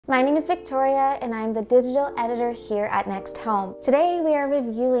My name is Victoria and I'm the digital editor here at NextHome. Today we are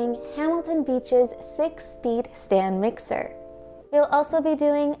reviewing Hamilton Beach's 6-speed stand mixer. We'll also be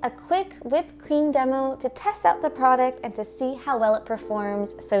doing a quick whipped cream demo to test out the product and to see how well it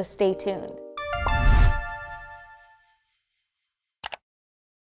performs, so stay tuned.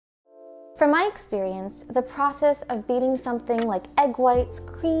 From my experience, the process of beating something like egg whites,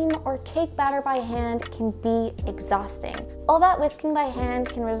 cream, or cake batter by hand can be exhausting. All that whisking by hand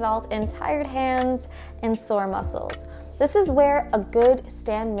can result in tired hands and sore muscles. This is where a good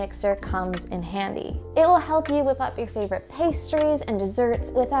stand mixer comes in handy. It will help you whip up your favorite pastries and desserts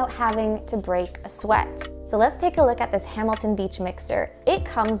without having to break a sweat. So let's take a look at this Hamilton Beach mixer. It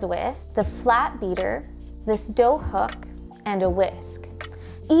comes with the flat beater, this dough hook, and a whisk.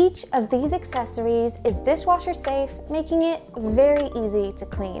 Each of these accessories is dishwasher safe, making it very easy to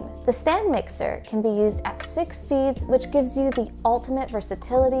clean. The stand mixer can be used at 6 speeds, which gives you the ultimate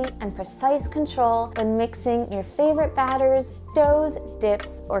versatility and precise control when mixing your favorite batters, doughs,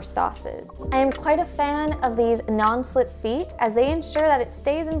 dips, or sauces. I am quite a fan of these non-slip feet as they ensure that it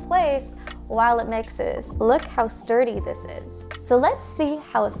stays in place while it mixes. Look how sturdy this is. So let's see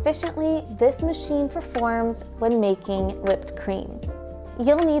how efficiently this machine performs when making whipped cream.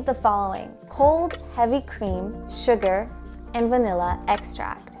 You'll need the following: cold, heavy cream, sugar, and vanilla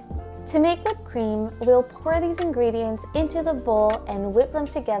extract. To make whipped cream, we'll pour these ingredients into the bowl and whip them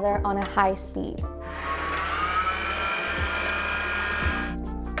together on a high speed.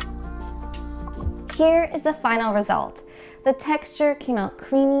 Here is the final result. The texture came out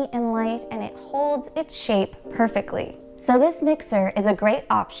creamy and light, and it holds its shape perfectly. So this mixer is a great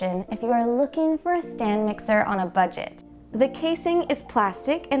option if you are looking for a stand mixer on a budget. The casing is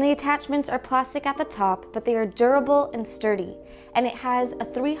plastic and the attachments are plastic at the top, but they are durable and sturdy. And it has a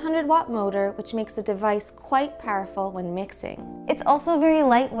 300-watt motor, which makes the device quite powerful when mixing. It's also very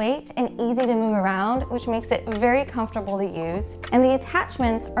lightweight and easy to move around, which makes it very comfortable to use. And the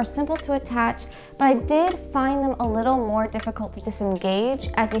attachments are simple to attach, but I did find them a little more difficult to disengage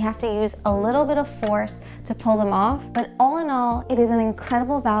as you have to use a little bit of force to pull them off. But all in all, it is an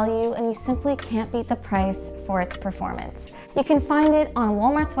incredible value and you simply can't beat the price for its performance. You can find it on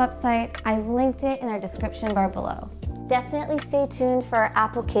Walmart's website. I've linked it in our description bar below. Definitely stay tuned for our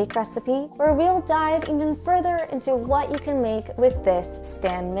apple cake recipe, where we'll dive even further into what you can make with this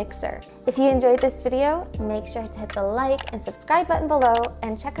stand mixer. If you enjoyed this video, make sure to hit the like and subscribe button below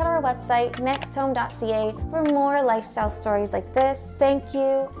and check out our website, nexthome.ca, for more lifestyle stories like this. Thank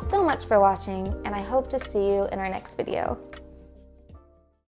you so much for watching, and I hope to see you in our next video.